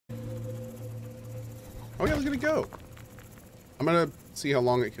Oh yeah, look at it go. I'm gonna see how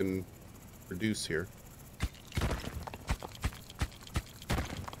long it can reduce here.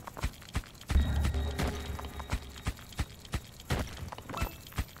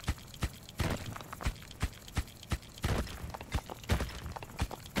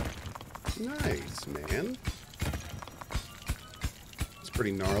 Nice, man. It's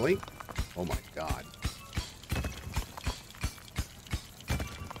pretty gnarly. Oh my god.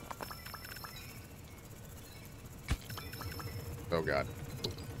 Oh god.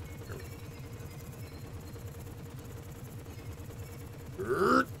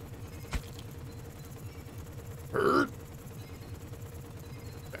 Hurt. Hurt.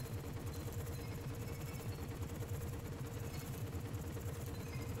 Okay.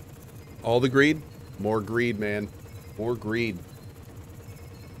 All the greed? More greed, man. More greed.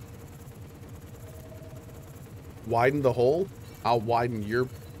 Widen the hole? I'll widen your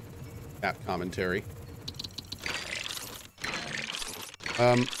map commentary.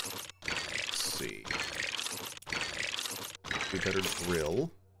 Let's see. We better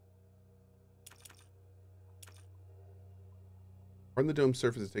drill. Run the dome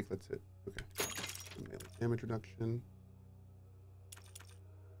surface to take, that's it. Okay. Melee damage reduction.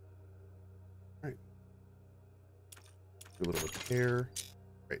 Alright. Do a little repair.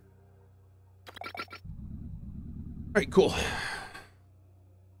 Great. Alright, cool.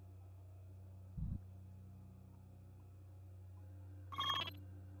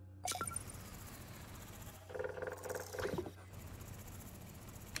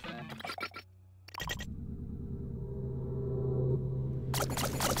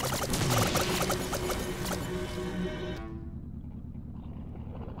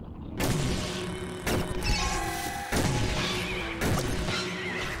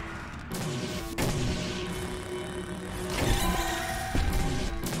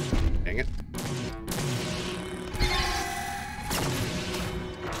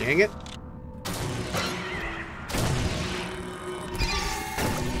 Dang it.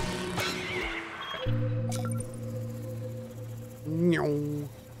 No.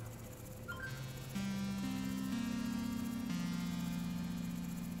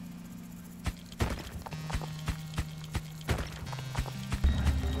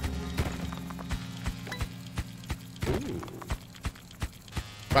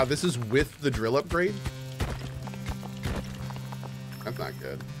 Wow, this is with the drill upgrade? That's not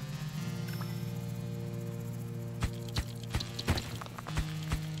good.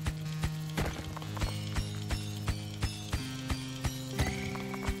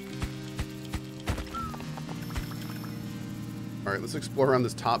 All right, let's explore around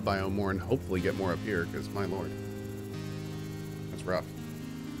this top biome more and hopefully get more up here, because my lord, that's rough.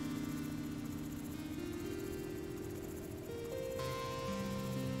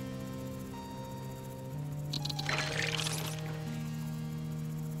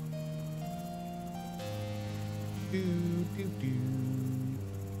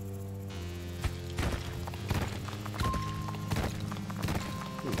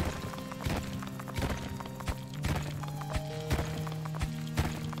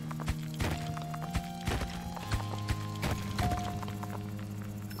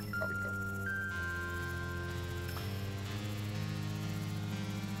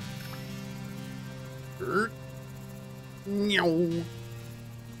 No.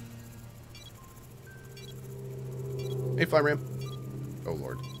 Hey, fly ram. Oh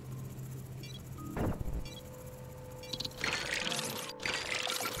lord.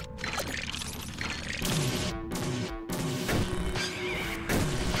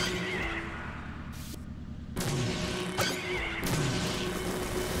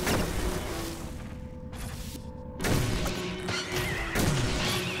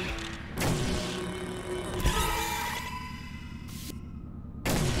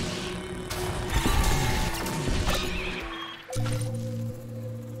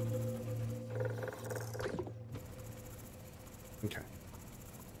 Okay.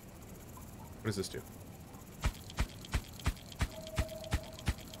 What does this do?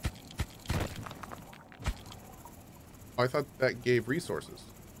 Oh, I thought that gave resources.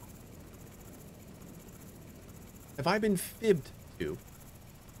 Have I been fibbed to?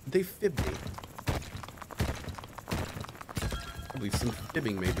 Did they fib me? At least some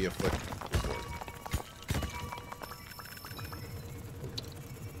fibbing may be afoot.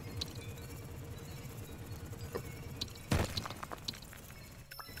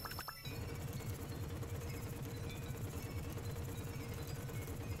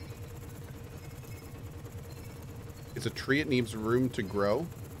 It's a tree, it needs room to grow.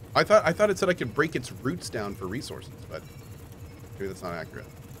 I thought it said I could break its roots down for resources, but maybe that's not accurate.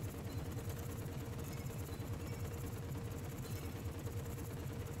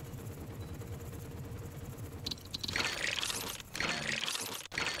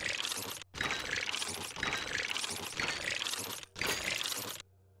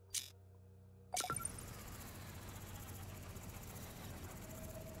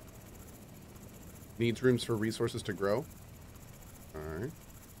 Needs rooms for resources to grow. Alright.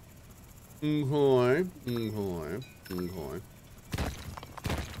 Oh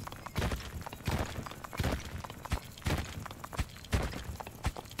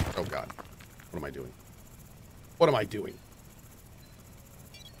god. What am I doing? What am I doing?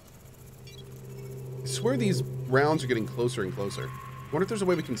 I swear these rounds are getting closer and closer. I wonder if there's a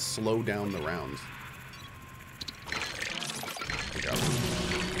way we can slow down the rounds. There we go.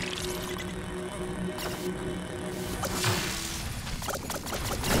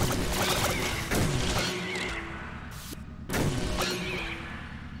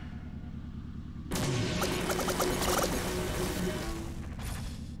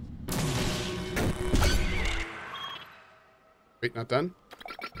 Wait, not done?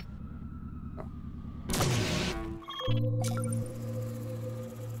 Oh.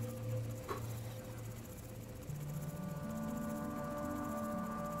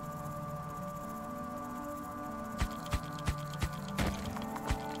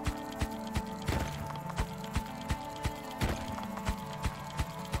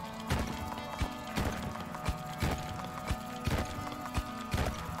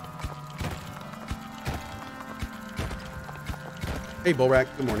 Hey, Bullrack.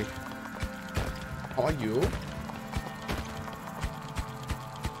 Good morning. How are you?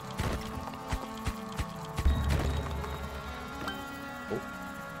 Oh.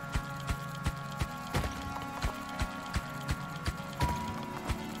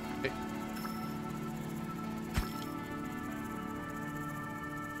 Hey.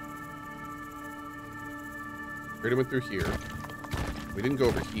 Already went through here. We didn't go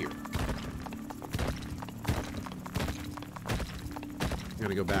over here. I'm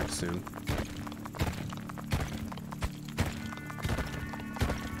gonna go back soon.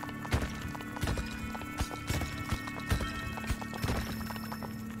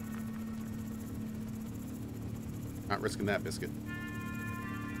 Not risking that biscuit.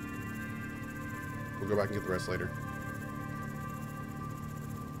 We'll go back and get the rest later.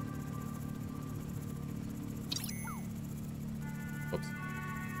 Oops.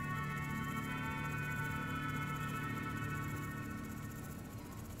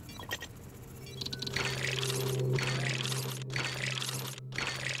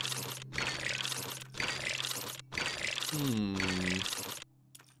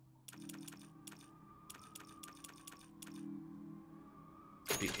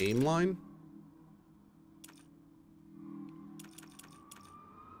 The aim line?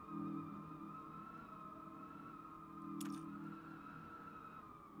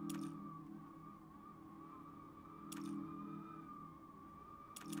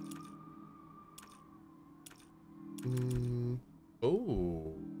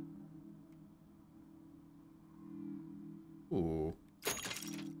 Oh. Ooh.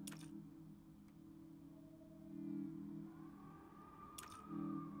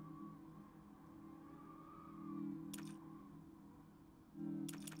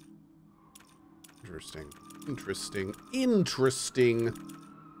 Interesting. Interesting. Interesting.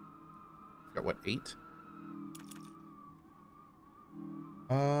 Got what, 8?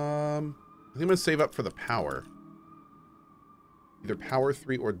 I think I'm gonna save up for the power. Either power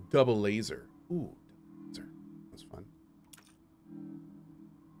 3 or double laser. Ooh, double laser. That's fun.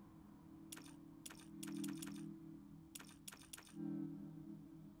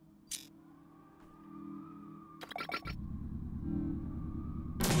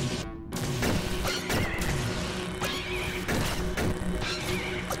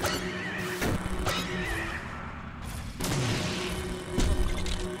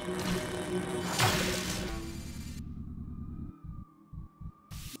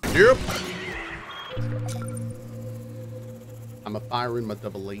 Yep. I'm a firing my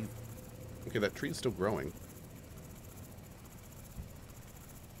double laser. Okay, that tree is still growing.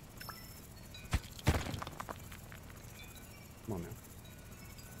 Come on now.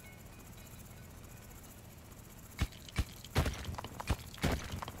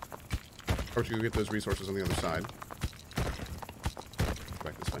 Or should we get those resources on the other side? Go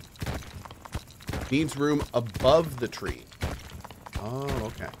back this way. Needs room above the tree. Oh,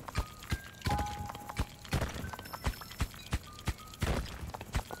 okay.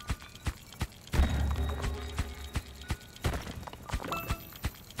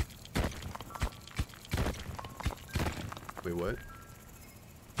 Wait, what?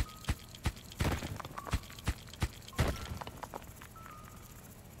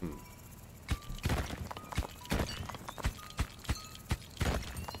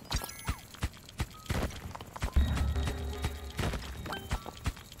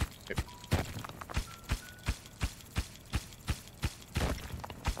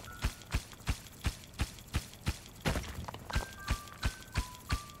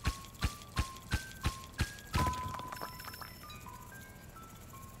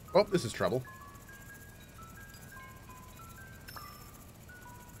 Oh, this is trouble.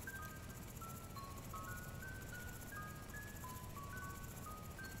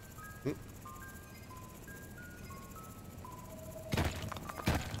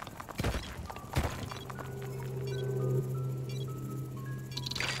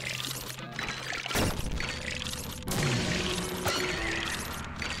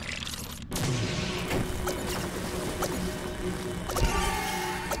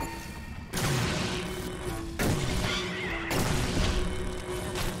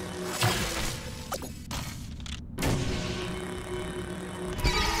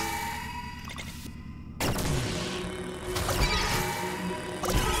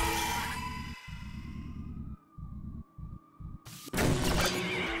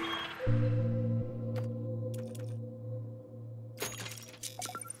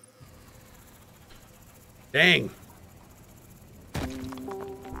 Dang.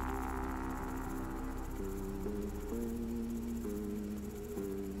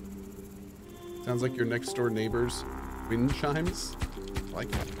 Sounds like your next door neighbor's wind chimes. I like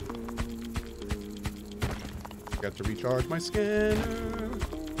it. Got to recharge my scanner.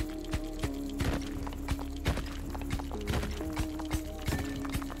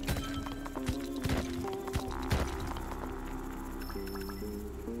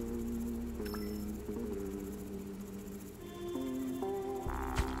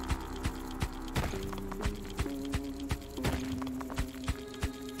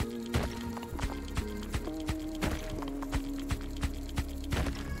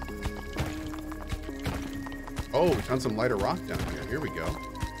 Oh, we found some lighter rock down here. Here we go.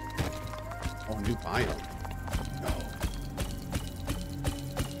 Oh, new biome. No.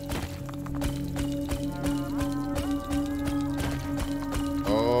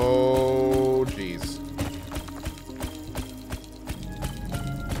 Oh, jeez.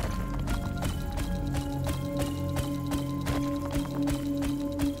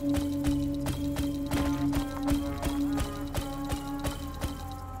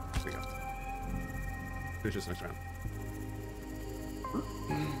 There we go. Finish this next round.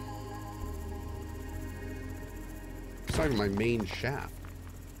 It's not even my main shaft.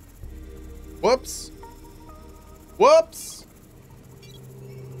 Whoops. Whoops.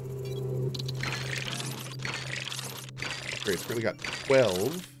 Great, it's really got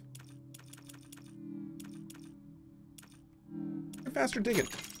 12. Get faster digging.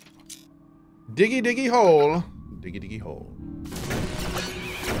 Diggy, diggy hole. Diggy, diggy hole.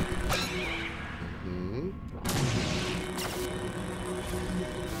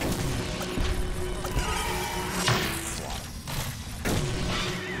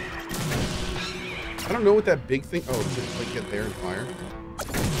 I don't know what that big thing... Oh, does it like get there and fire?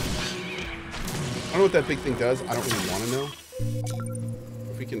 I don't know what that big thing does. I don't really want to know.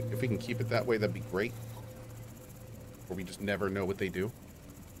 If we can keep it that way, that'd be great. Or we just never know what they do.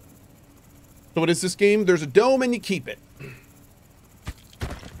 So what is this game? There's a dome and you keep it.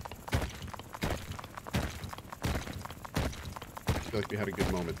 I feel like we had a good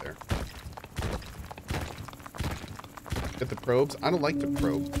moment there. Get the probes. I don't like to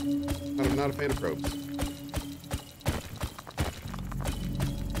probe. I'm not a fan of probes.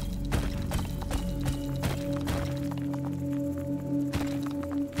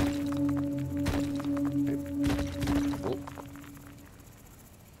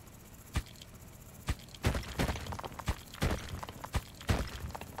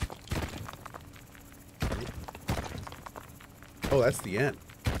 Oh, that's the end.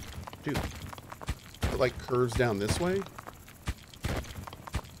 Dude. It like curves down this way.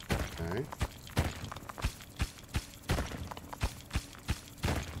 Okay.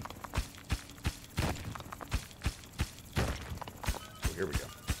 Oh, here we go.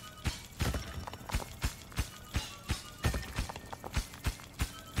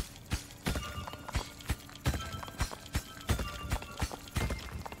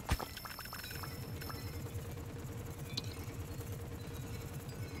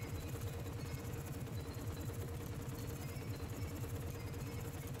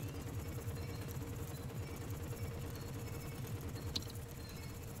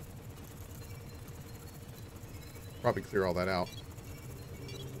 Probably clear all that out.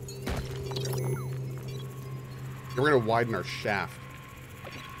 We're going to widen our shaft.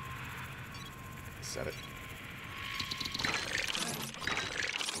 Set it.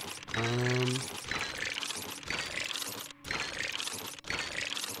 We're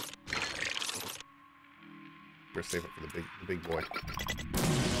going to save it for the big boy.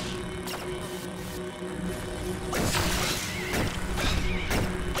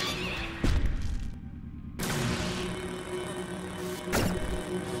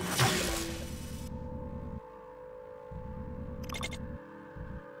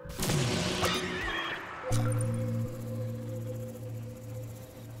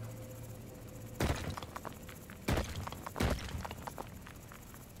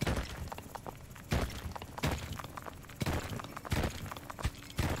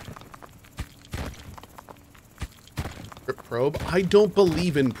 probe. I don't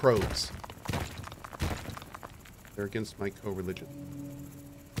believe in probes. They're against my co-religion.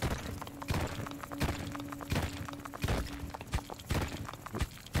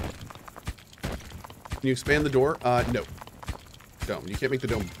 Can you expand the door? No. Dome. You can't make the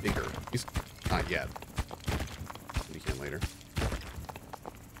dome bigger. Not yet. You can later.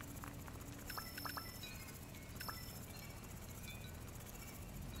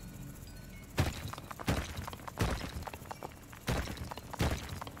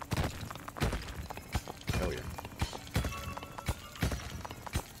 Hell yeah.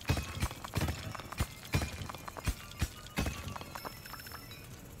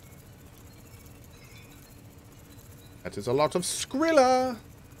 That is a lot of Skrilla.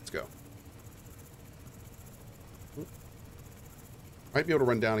 Let's go. Might be able to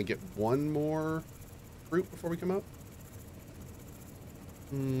run down and get one more fruit before we come up.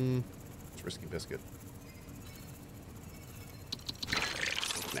 It's risky biscuit.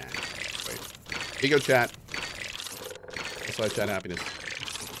 Nah. Wait. Here you go, chat. That's why chat happiness.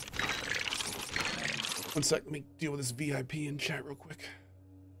 One sec. Let me deal with this VIP in chat real quick.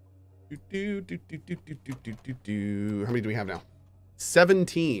 How many do we have now?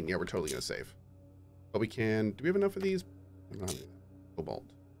 17. Yeah, we're totally gonna save. But we can. Do we have enough of these? I don't have any. Cobalt.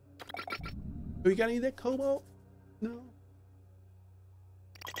 Do we got any of that cobalt? No.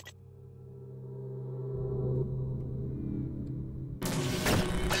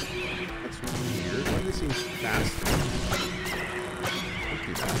 That's weird. Why does it seem faster? Don't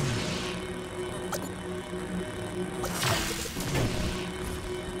do that.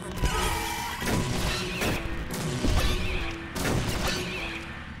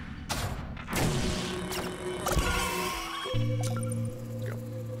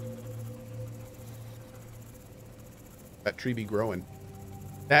 That tree be growing.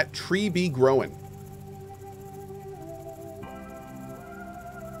 That tree be growing.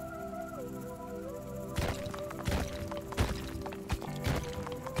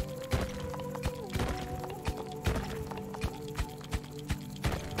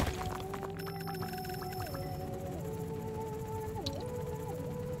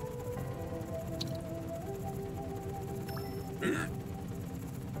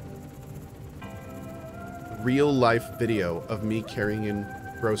 Real life video of me carrying in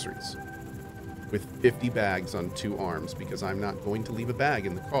groceries with 50 bags on 2 arms because I'm not going to leave a bag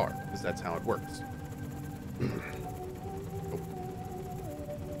in the car because that's how it works.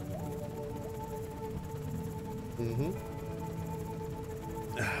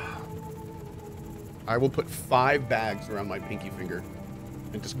 I will put 5 bags around my pinky finger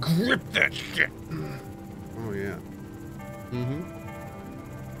and just grip that shit. Oh yeah.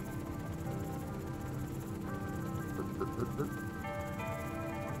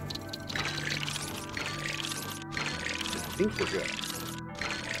 I think we're good.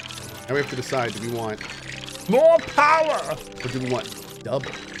 Now we have to decide, do we want more power or do we want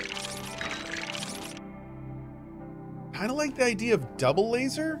double? Kind of like the idea of double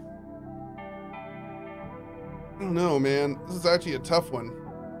laser. I don't know, man. This is actually a tough one.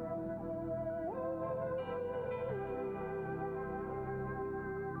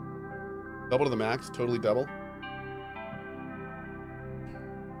 Double to the max, totally double.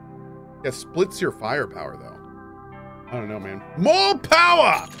 Yeah, splits your firepower though. I don't know, man. More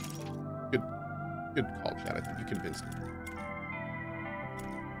power! Good call, Chad. I think you convinced me.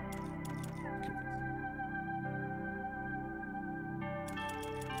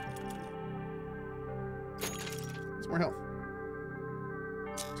 It's more health.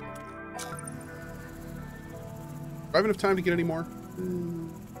 Do I have enough time to get any more?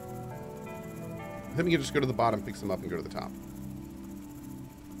 I think we can just go to the bottom, pick some up, and go to the top.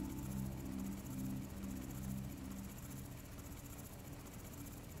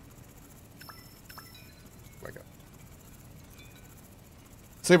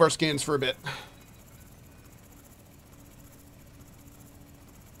 Save our scans for a bit.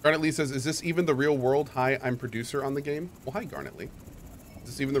 Garnet Lee says, is this even the real world? Hi, I'm producer on the game. Well, hi, Garnet Lee. Is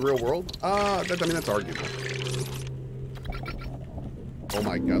this even the real world? I mean, that's arguable. Oh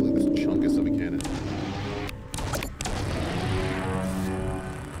my god, look at this chunkus of a cannon.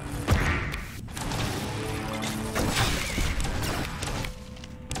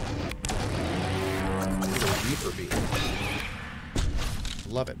 Reaper beam.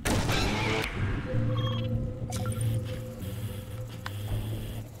 Love it.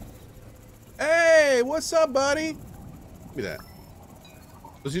 Hey, what's up, buddy? Look at that.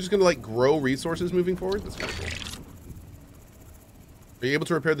 Was he just gonna like grow resources moving forward? That's kind of cool. Are you able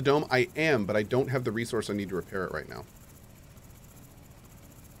to repair the dome? I am, but I don't have the resource I need to repair it right now.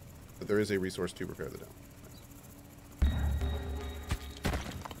 But there is a resource to repair the dome. Nice.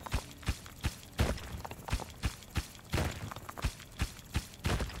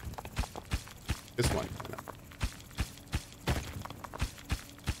 This one.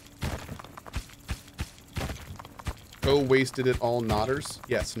 Oh, wasted it all, Nodders?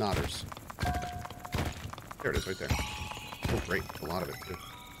 Yes, Nodders. There it is, right there. Oh, great. A lot of it, too.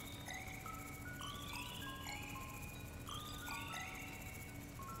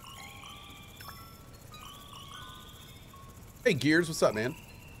 Hey, Gears, what's up, man?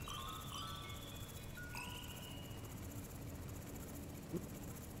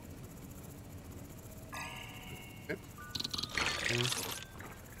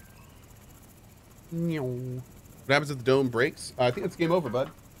 What happens if the dome breaks? I think it's game over,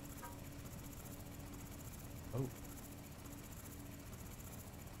 bud. Oh.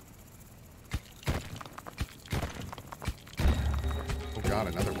 Oh god,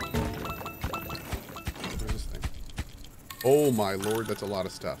 another one. Where's this thing? Oh my lord, that's a lot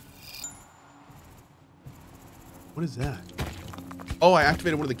of stuff. What is that? Oh, I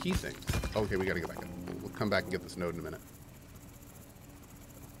activated one of the key things. Okay, we gotta get back up. We'll come back and get this node in a minute.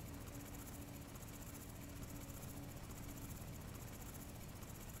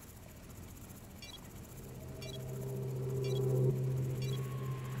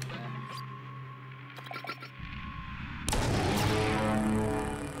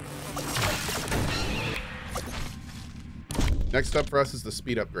 Next up for us is the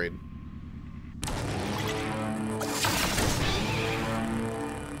speed upgrade.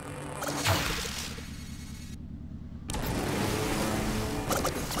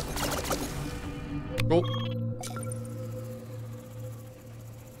 Cool.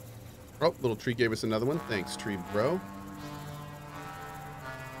 Oh, little tree gave us another one. Thanks, tree bro.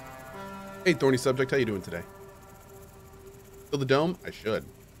 Hey, thorny subject, how you doing today? Fill the dome? I should.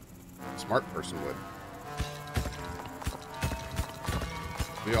 A smart person would.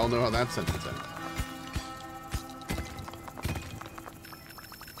 We all know how that sentence ends.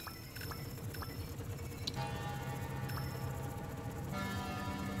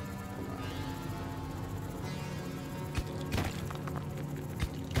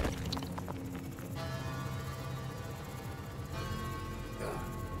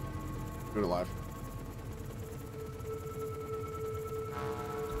 Doing it live.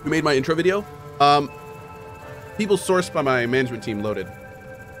 Who made my intro video? People sourced by my management team loaded.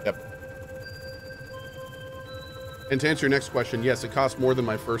 Yep. And to answer your next question, yes, it cost more than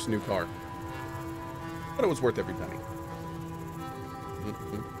my first new car. But it was worth every penny.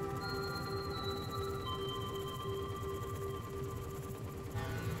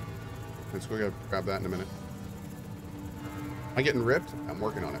 Let's go grab that in a minute. Am I getting ripped? I'm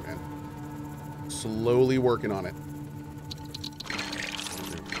working on it, man. Slowly working on it.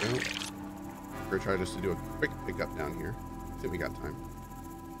 There we go. We're gonna try just to do a quick pickup down here. I think we got time.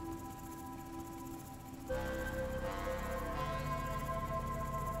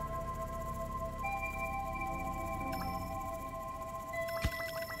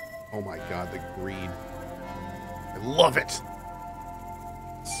 Oh my god, the greed. I love it!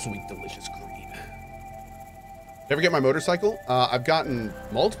 Sweet, delicious greed. Ever get my motorcycle? I've gotten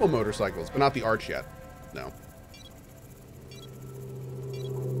multiple motorcycles, but not the Arch yet. No.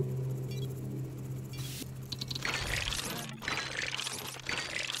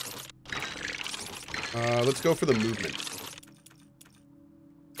 Let's go for the movement.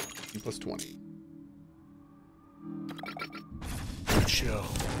 E plus 20. Good show.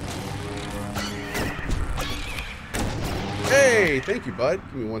 Hey, thank you, bud.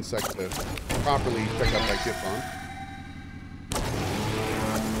 Give me 1 second to properly pick up that gift on.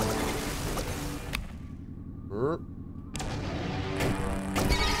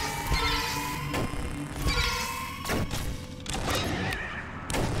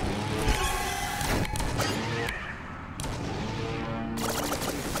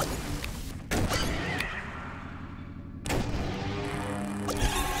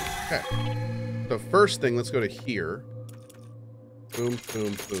 Okay. So first thing, let's go to here. Boom,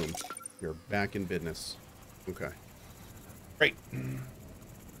 boom, boom. You're back in business. Okay. Great.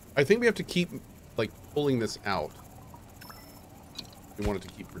 I think we have to keep, like, pulling this out. We want it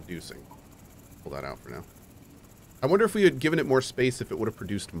to keep producing. Pull that out for now. I wonder if we had given it more space if it would have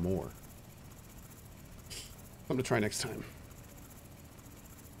produced more. Something to try next time.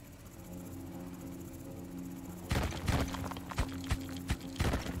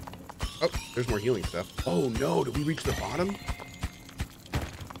 Oh, there's more healing stuff. Oh no, did we reach the bottom?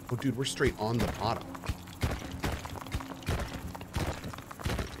 Oh dude, we're straight on the bottom.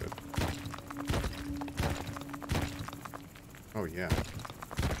 That's good. Oh yeah.